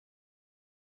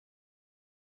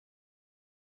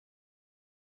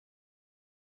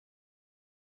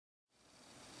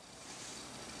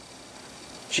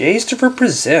Jaystopher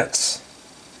presents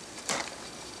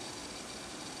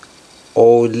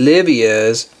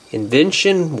Olivia's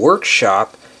Invention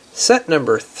Workshop. Set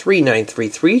number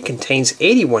 3933 contains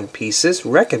 81 pieces,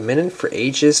 recommended for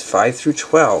ages 5 through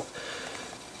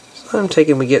 12.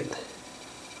 So we get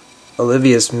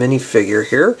Olivia's minifigure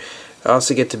here. I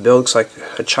also get to build, looks like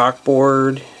a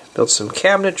chalkboard, build some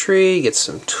cabinetry, get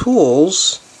some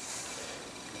tools,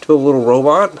 build a little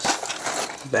robot,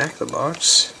 back of the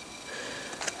box.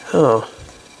 Oh,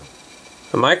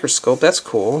 a microscope, that's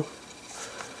cool.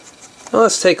 Now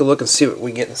let's take a look and see what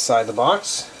we get inside the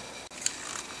box.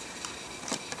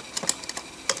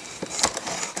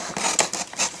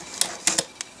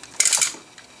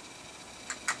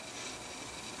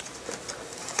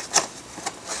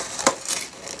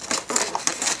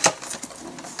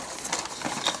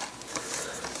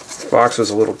 The box was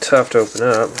a little tough to open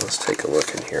up. Let's take a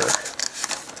look in here.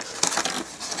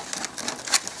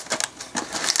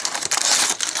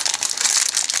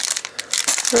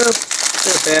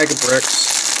 A bag of bricks,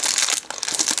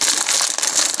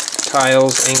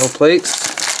 tiles, angle plates.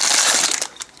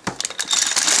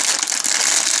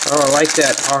 Oh, I like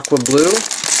that aqua blue.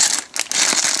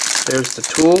 There's the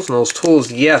tools, and those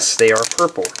tools, yes, they are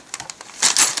purple.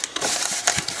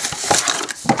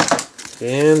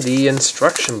 And the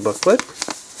instruction booklet.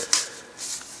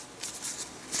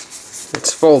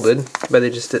 It's folded, but they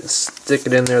just didn't stick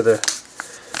it in there the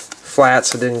flat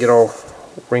so it didn't get all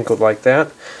wrinkled like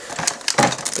that.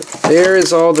 There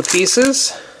is all the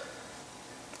pieces.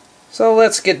 So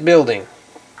let's get building.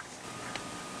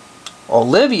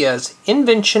 Olivia's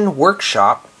Invention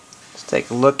Workshop. Let's take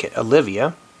a look at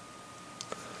Olivia.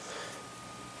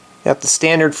 Got the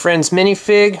standard Friends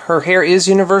minifig. Her hair is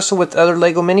universal with other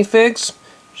Lego minifigs.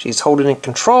 She's holding in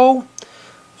control.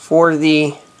 For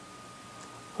the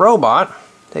robot,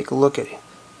 take a look at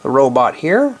the robot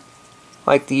here.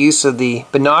 Like the use of the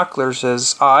binoculars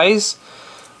as eyes.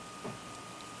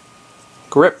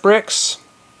 Grip bricks.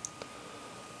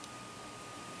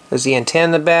 There's the antenna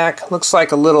in the back. Looks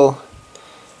like a little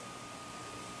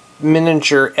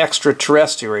miniature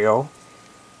extraterrestrial.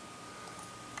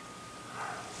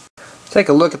 Take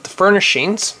a look at the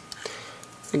furnishings.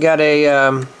 We got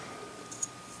a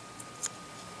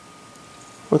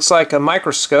looks like a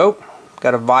microscope.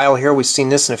 Got a vial here. We've seen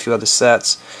this in a few other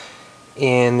sets.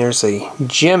 And there's a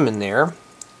gem in there.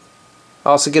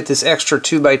 Also get this extra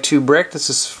 2x2 brick. This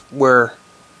is where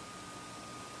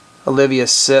Olivia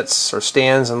sits or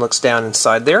stands and looks down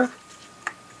inside there.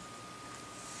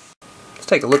 Let's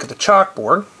take a look at the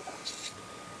chalkboard.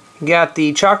 You got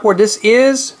the chalkboard. This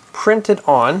is printed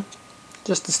on.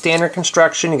 Just the standard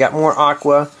construction. You got more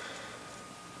aqua.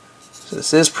 So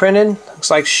this is printed. Looks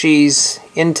like she's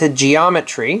into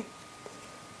geometry.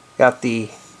 Got the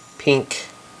pink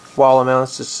wall amount.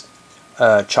 This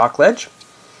is chalk ledge.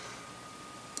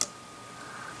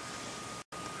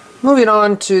 Moving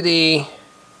on to the,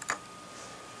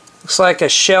 looks like a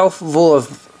shelf full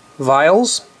of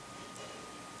vials.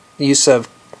 The use of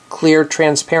clear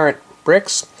transparent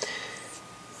bricks.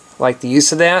 Like the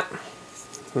use of that.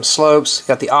 Some slopes.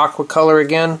 Got the aqua color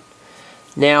again.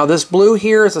 Now this blue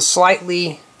here is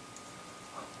slightly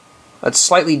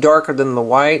darker than the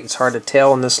white. It's hard to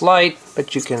tell in this light,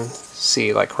 but you can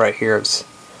see like right here. It's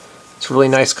a really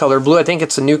nice color blue. I think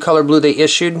it's a new color blue they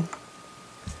issued.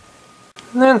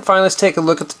 And then finally, let's take a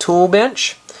look at the tool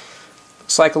bench.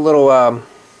 Looks like a little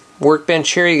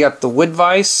workbench here. You got the wood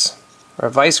vise, or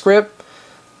vice grip.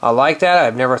 I like that.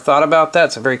 I've never thought about that.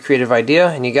 It's a very creative idea.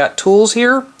 And you got tools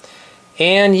here.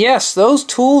 And yes, those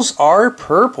tools are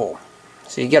purple.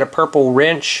 So you get a purple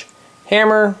wrench,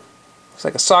 hammer, looks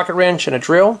like a socket wrench, and a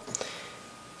drill.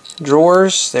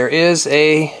 Drawers, there is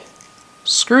a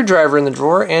screwdriver in the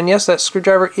drawer. And yes, that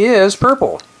screwdriver is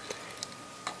purple.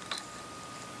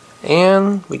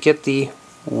 And we get the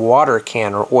water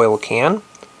can or oil can.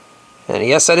 And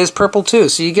yes, that is purple too.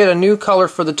 So you get a new color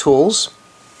for the tools.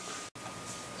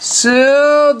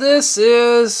 So this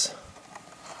is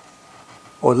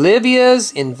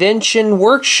Olivia's Invention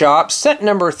Workshop, set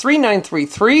number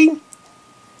 3933.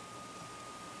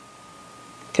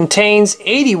 Contains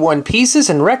 81 pieces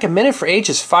and recommended for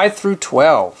ages 5 through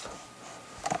 12.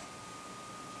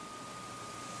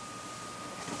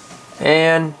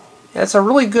 And it's a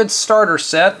really good starter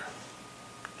set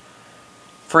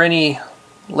for any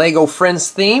Lego Friends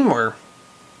theme or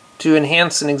to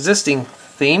enhance an existing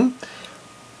theme.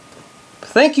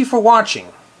 Thank you for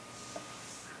watching.